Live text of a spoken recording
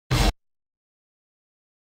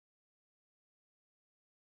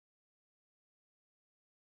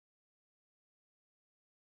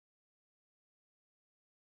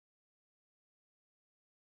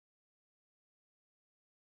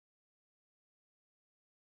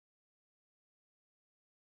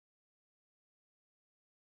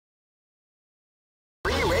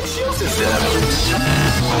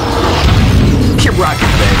Keep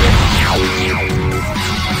rocking, baby.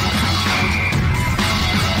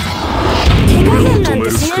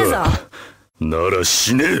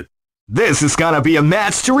 This is gonna be a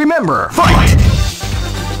match to remember. Fight!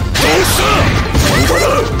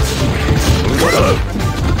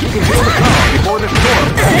 You can feel the calm before the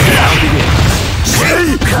storm. Now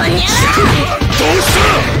begins.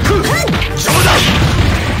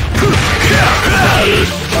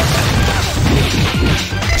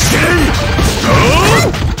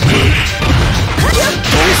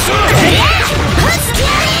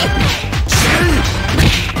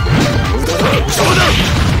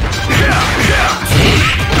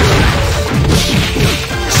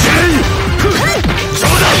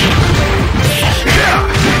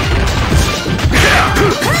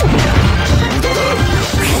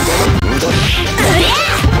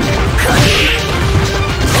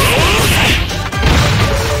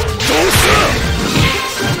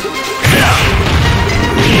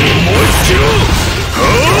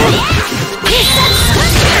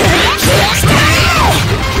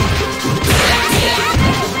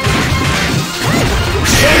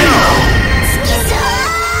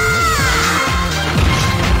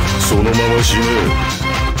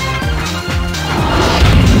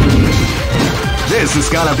 This is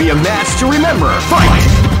gonna be a match to remember. Fight!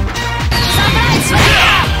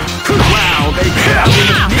 Wow, they at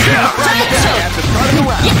the start of the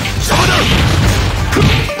round.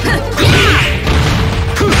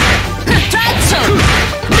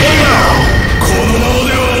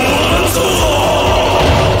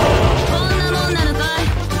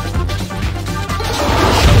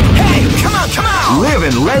 Hey, come on! Live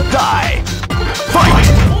and let die. Fight!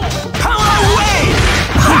 Power away!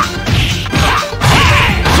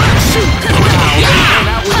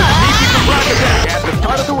 At the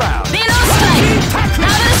start of the round.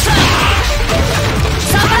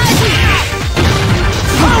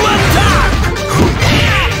 Power attack!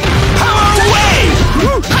 Power away!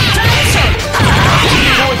 Definitely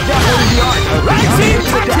the art of rising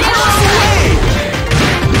power away!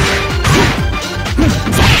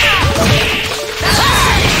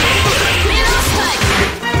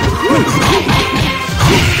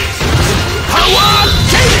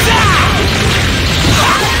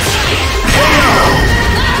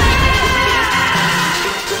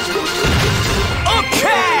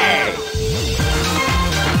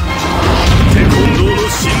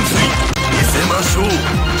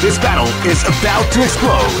 This battle is about to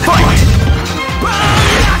explode. Fight!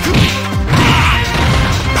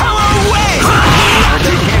 Power away!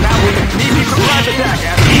 They came out with an easy surprise attack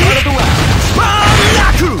at the start of the round.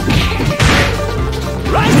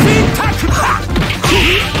 Rising Taku!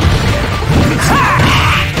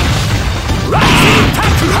 Rising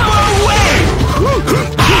Taku! Power away!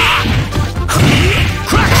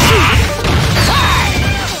 Crack shoot!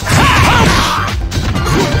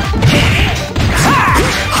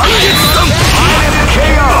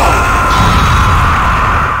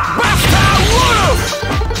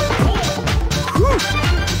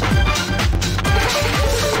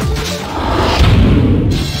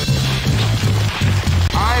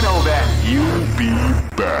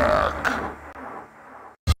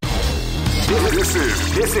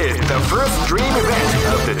 This is the first dream event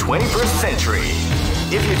of the 21st century.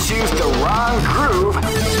 If you choose the wrong groove,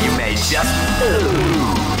 you may just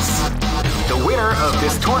lose. The winner of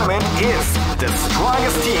this tournament is the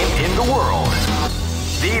strongest team in the world.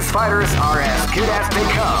 These fighters are as good as they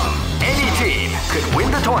come. Any team could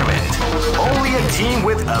win the tournament. Only a team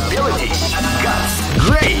with ability, guts.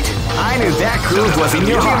 Great! I knew that groove was in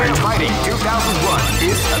your heart. Fighting 2001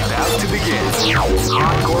 is about to begin.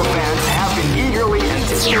 Hardcore fans have been eagerly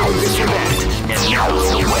anticipating this event, and now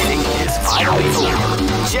the waiting is finally over.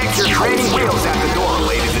 Check your training wheels at the door,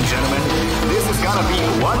 ladies and gentlemen. This is gonna be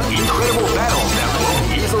one incredible battle that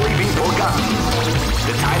won't easily be forgotten.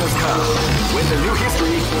 The time has come when the new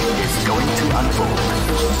history is going to unfold.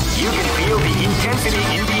 You can feel the intensity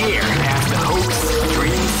in the air as the hopes,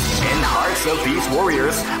 dreams, and hearts of these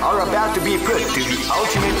warriors are about to be put to the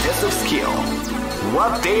ultimate test of skill.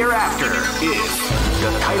 What they are after is the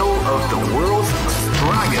title of the world's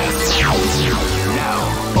strongest. Now,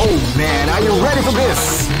 oh man, are you ready for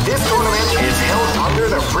this? This tournament is held under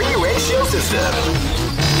the free ratio system.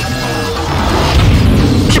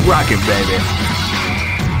 Keep rocking, baby.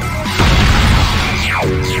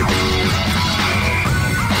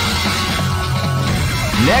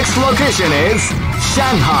 Next location is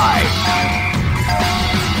Shanghai.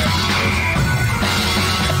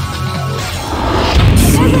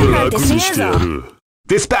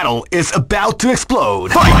 This battle is about to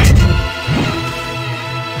explode. Fight!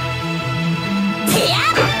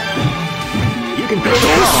 You can feel the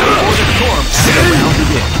power before the storm as the round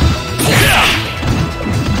begins.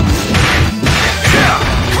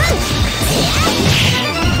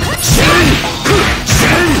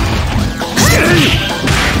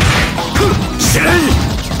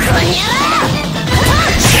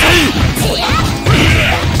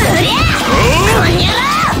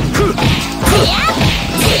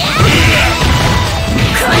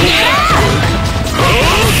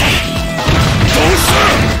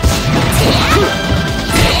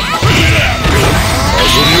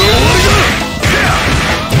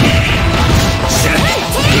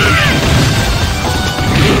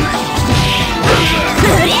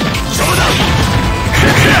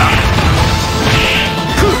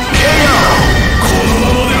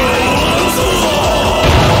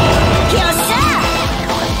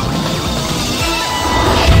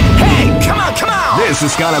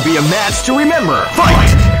 This is gonna be a match to remember.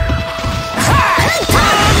 Fight!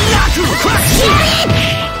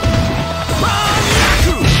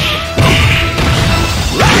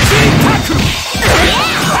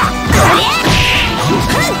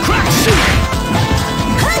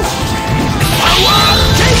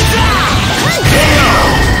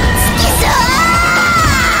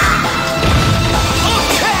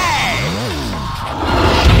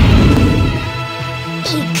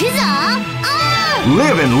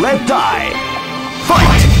 Live and let die.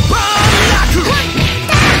 Fight!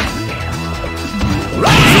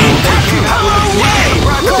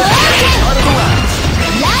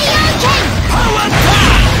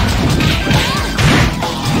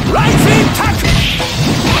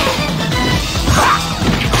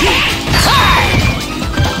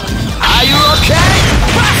 Are you okay?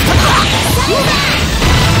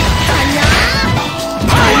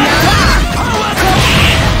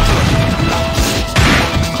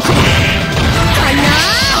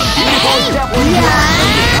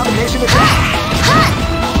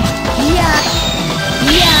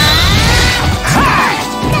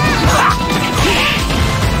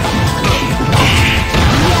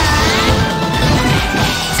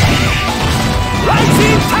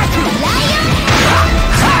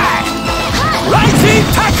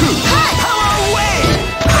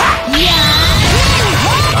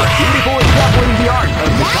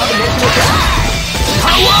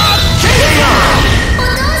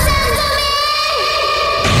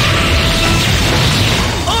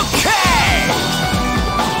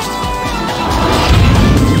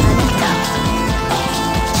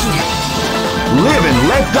 Live and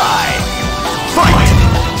let die. Fight!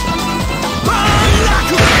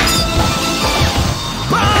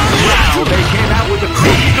 Wow, they came out with a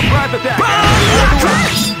crazy surprise attack.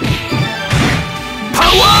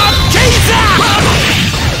 Power Geyser!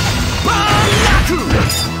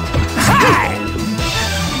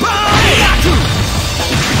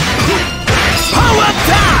 Power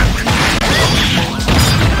attack!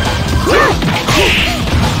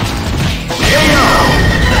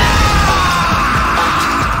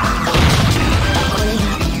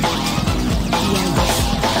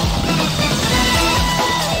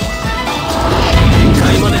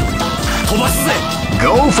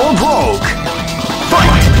 Go for broke!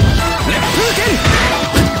 Fight!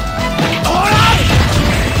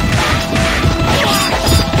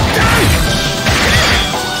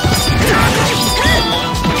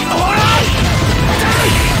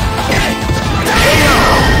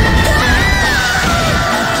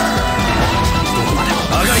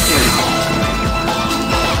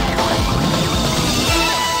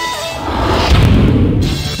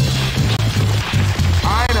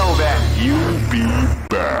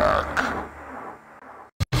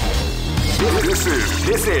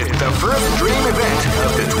 This is the first dream event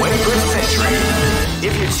of the 21st century.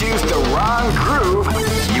 If you choose the wrong groove,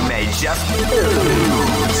 you may just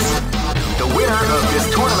lose. The winner of this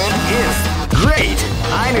tournament is... Great!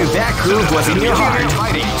 I knew that groove was in your heart.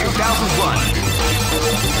 Fighting 2001.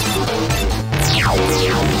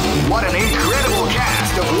 What an incredible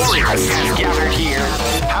cast of warriors has gathered here.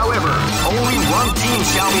 However, only one team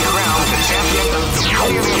shall be crowned the champion of the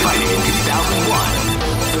Millionaire Fighting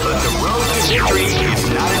 2001. But the road to victory is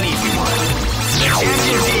not an easy one. The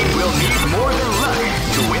champion team will need more than luck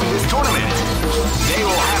to win this tournament. They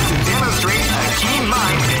will have to demonstrate a keen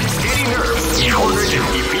mind and steady nerves in order to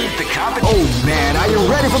defeat the competition. Oh man, are you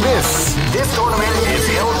ready for this? This tournament is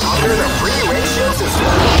held under the free ratio system.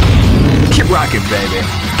 Keep rocking, baby.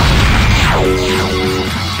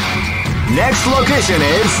 Next location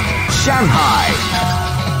is Shanghai.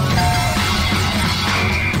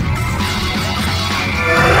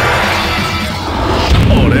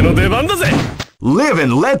 Live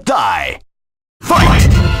and let die. Fight!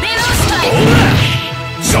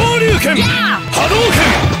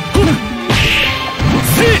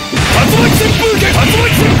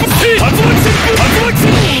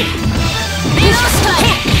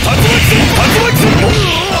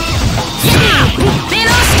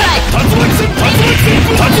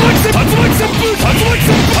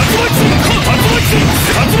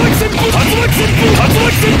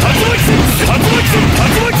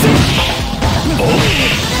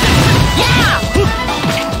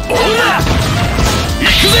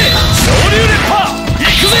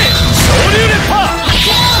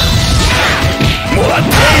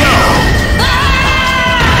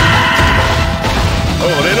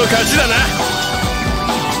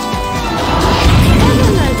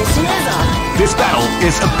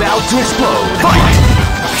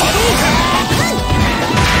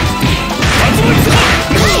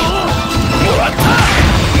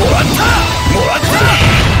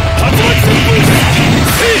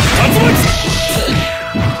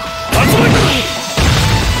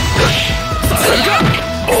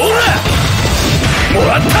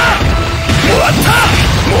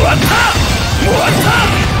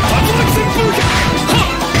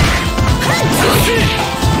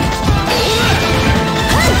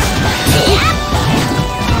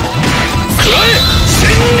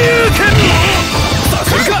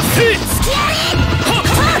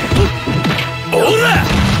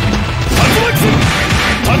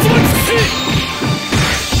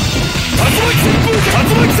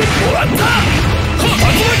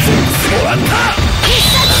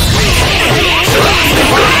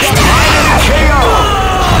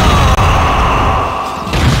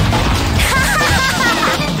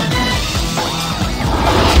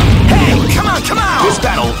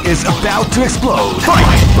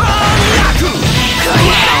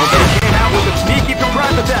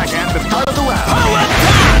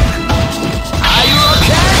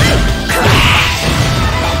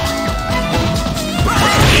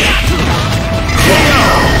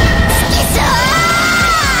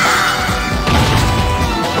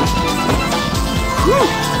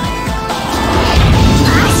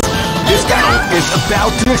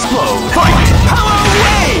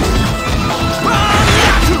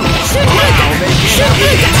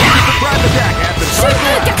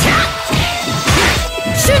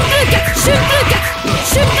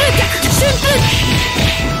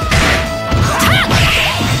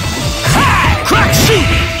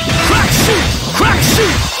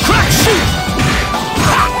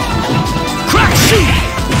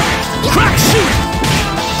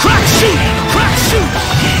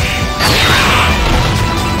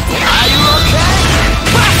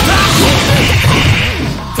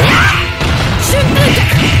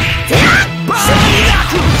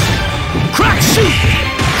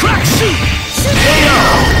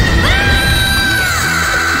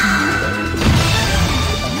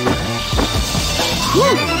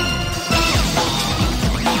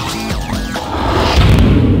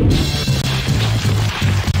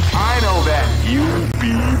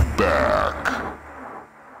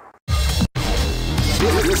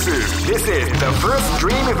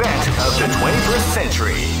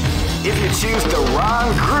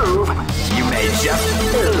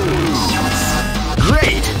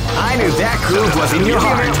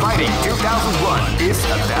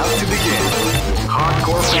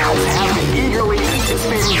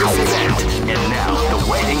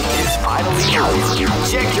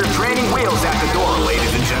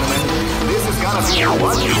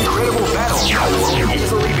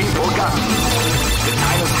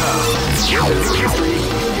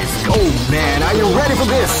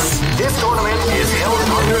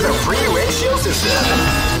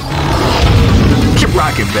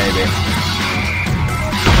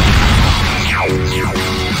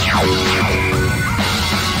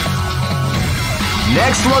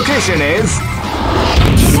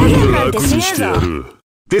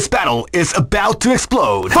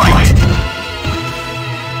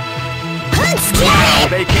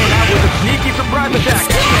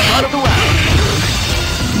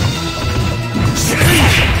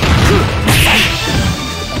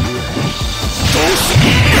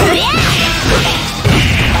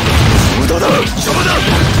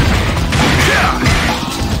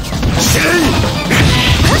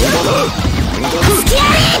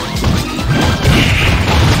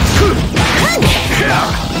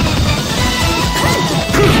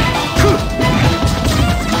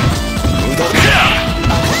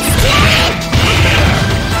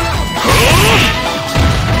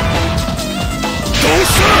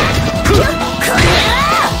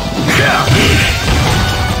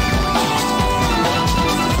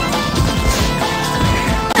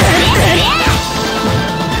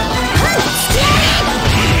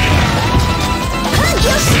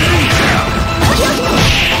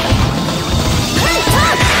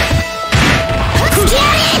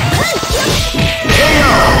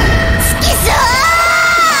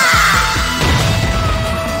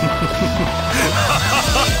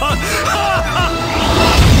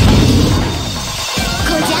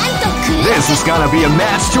 This is gonna be a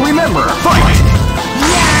match to remember. Fight!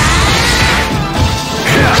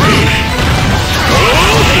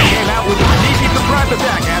 They came out with a sneaky surprise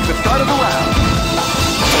attack at the start of the round.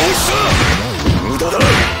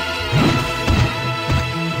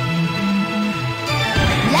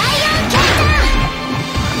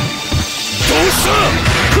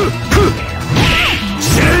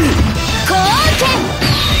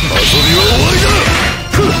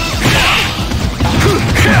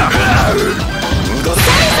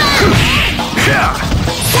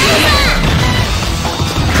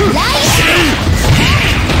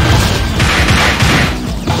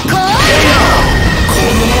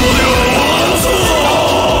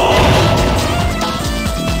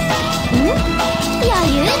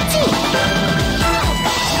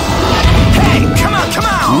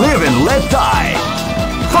 Live and let die.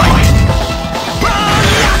 Fight!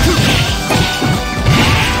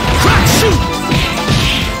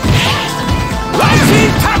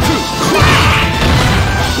 Rising Tattoo!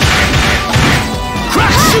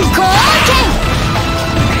 Crack shoot!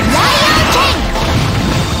 Lion King!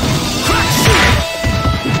 Crack shoot!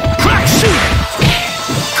 Crack shoot!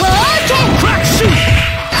 Crack shoot!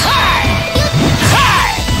 High! High!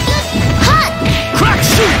 Hot! Crack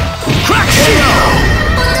shoot! Crack shoot!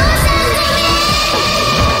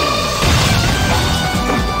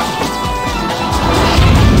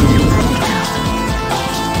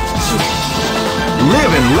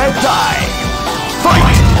 Live and let die.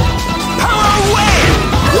 Fight! Power wave!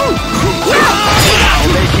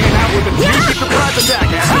 They came out with a sneaky surprise attack at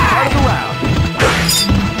the start of the round.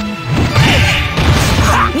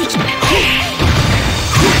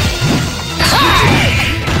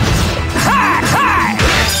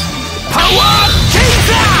 Power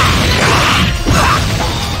chaser!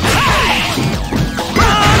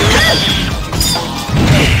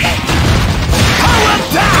 Power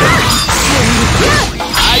dash!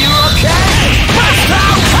 Are you okay? Burst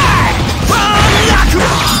out high!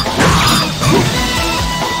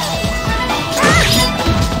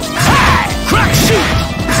 High! Crack shoot!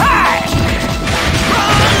 High!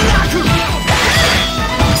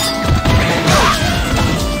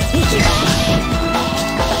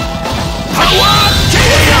 Power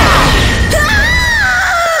chaser!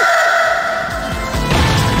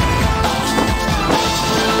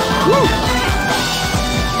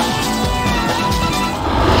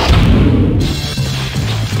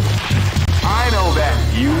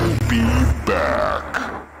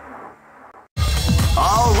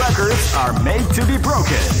 Are made to be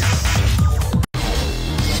broken.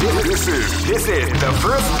 This is the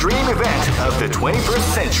first dream event of the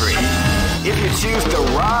 21st century. If you choose the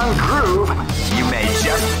wrong groove, you may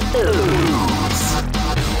just lose.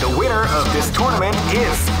 The winner of this tournament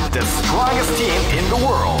is the strongest team in the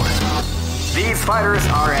world. These fighters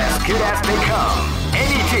are as good as they come.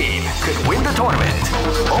 Any team could win the tournament.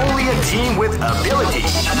 Only a team with ability,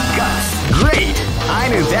 guts. Great! I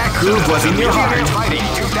knew that groove was in your heart. Fighting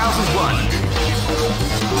 2001.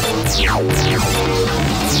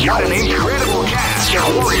 What an incredible cast of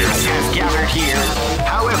warriors has gathered here.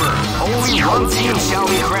 However, only one team shall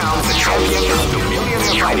be crowned the champion of the Millionaire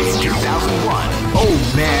Fighting 2001. Oh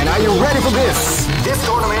man, are you ready for this? This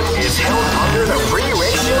tournament is held under the free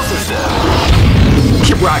ratio system.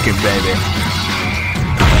 Keep rocking, baby.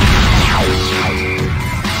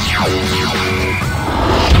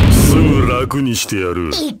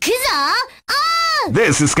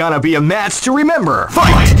 This is gonna be a match to remember.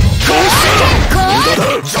 Fight!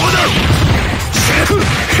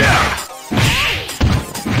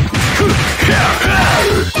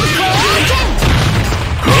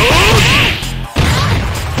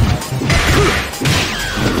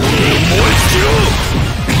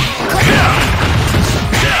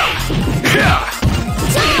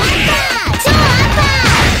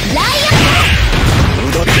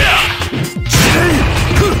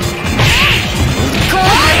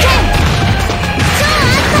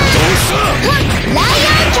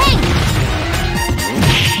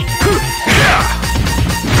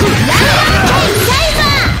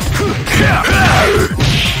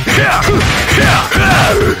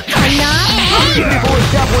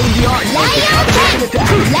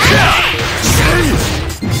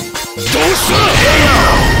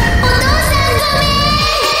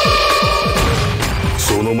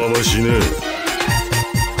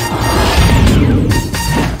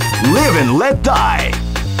 Live and let die.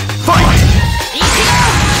 Fight!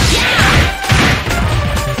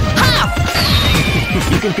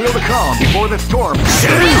 You can feel the calm before the storm.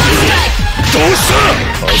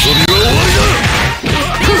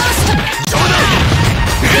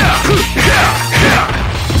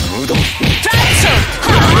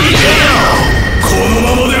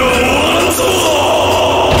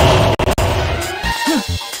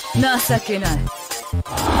 情けない。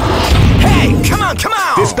 Hey, come on, come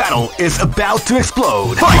on! This battle is about to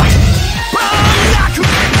explode. Fight!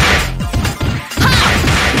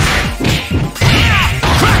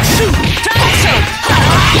 Crack shoot!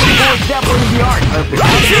 Before dabbling the art of the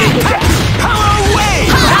counter attack. Power away!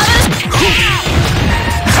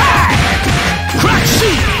 Crack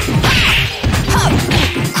shoot!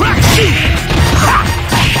 Crack shoot!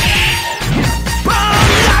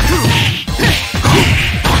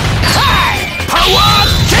 Power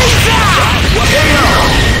Taser!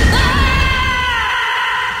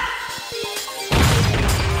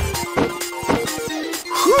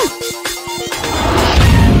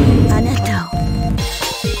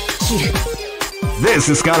 This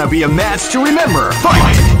is gonna be a match to remember.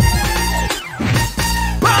 Fight!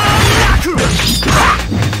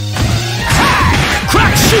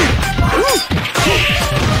 Crack shoot!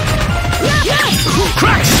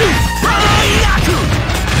 Crack shoot!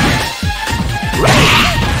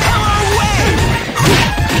 Power away!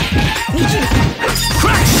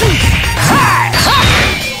 Crack shoot!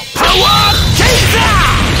 Power Taser!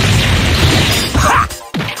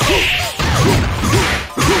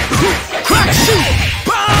 Crack shoot!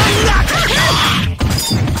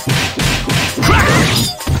 Crack!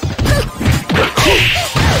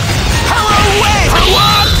 Power away!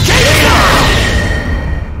 Power Taser!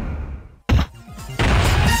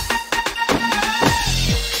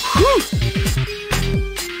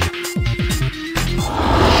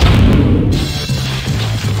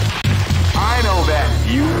 I know that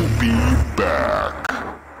you'll be back.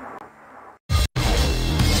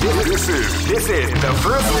 This is the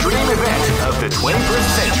first dream event of the 21st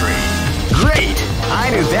century. Great! I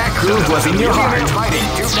knew that groove was in your heart. Fighting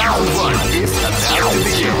 2001 is about to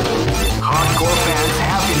begin. Hardcore fans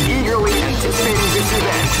have been eagerly anticipating this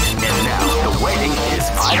event, and now the waiting is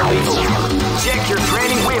finally over. Check your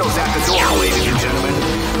training wheels at the door, ladies and gentlemen.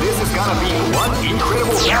 This is gonna be one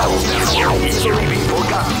incredible battle that will easily be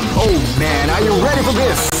forgotten. Oh man, are you ready for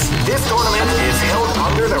this? This tournament is held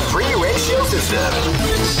under the free ratio system.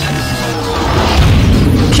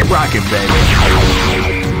 Keep rocking, baby.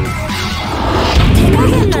 手加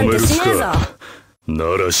減なんてしねえぞ。な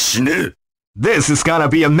ら死ねえ。 This is gonna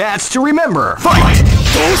be a match to remember. Fight! どう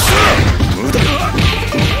した無駄だ。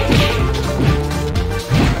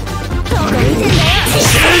どこ見てんだよ。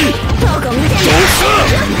どこ見てんだよ。どうした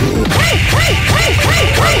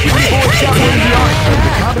Before jumping the art of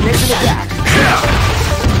the combination attack.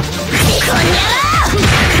 こんにゃ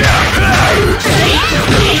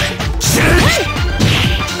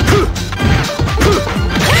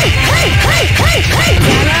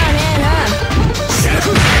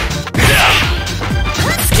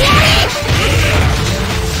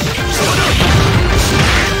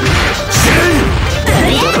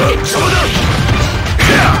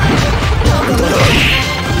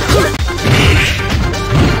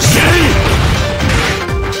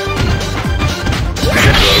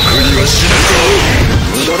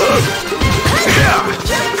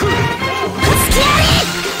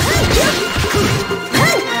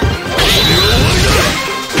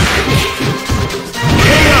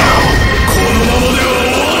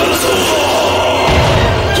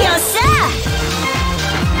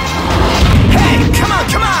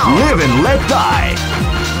Live and let die.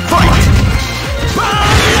 Fight!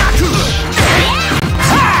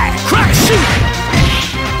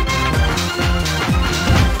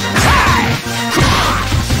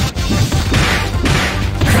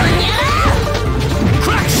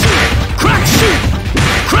 Crack shoot! Crack shoot!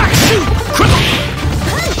 Crack shoot! Crack shoot!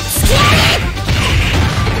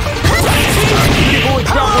 Before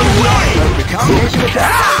jumping the art of the combination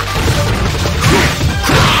attack.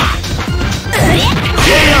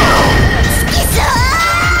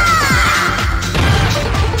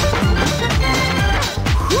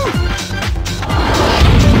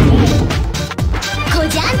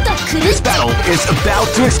 This battle is about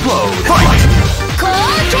to explode. Fight!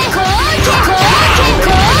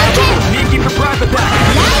 Sneaky for private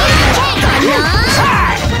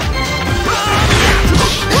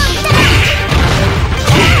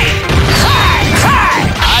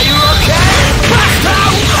Are you okay? Crack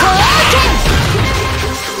shoot!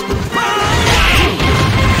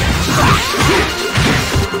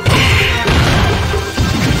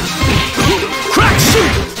 Crack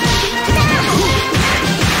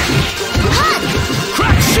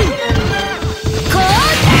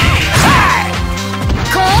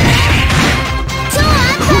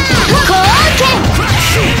shoot!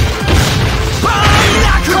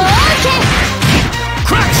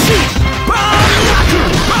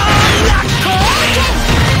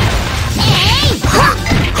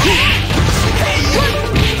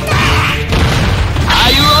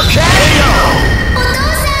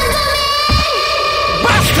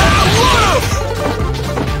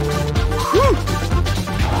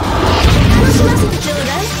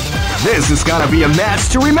 This is gonna be a match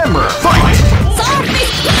to remember. Fight!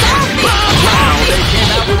 Wow, they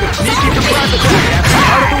came out with a sneaky surprise attack at the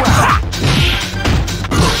start of the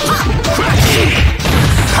round.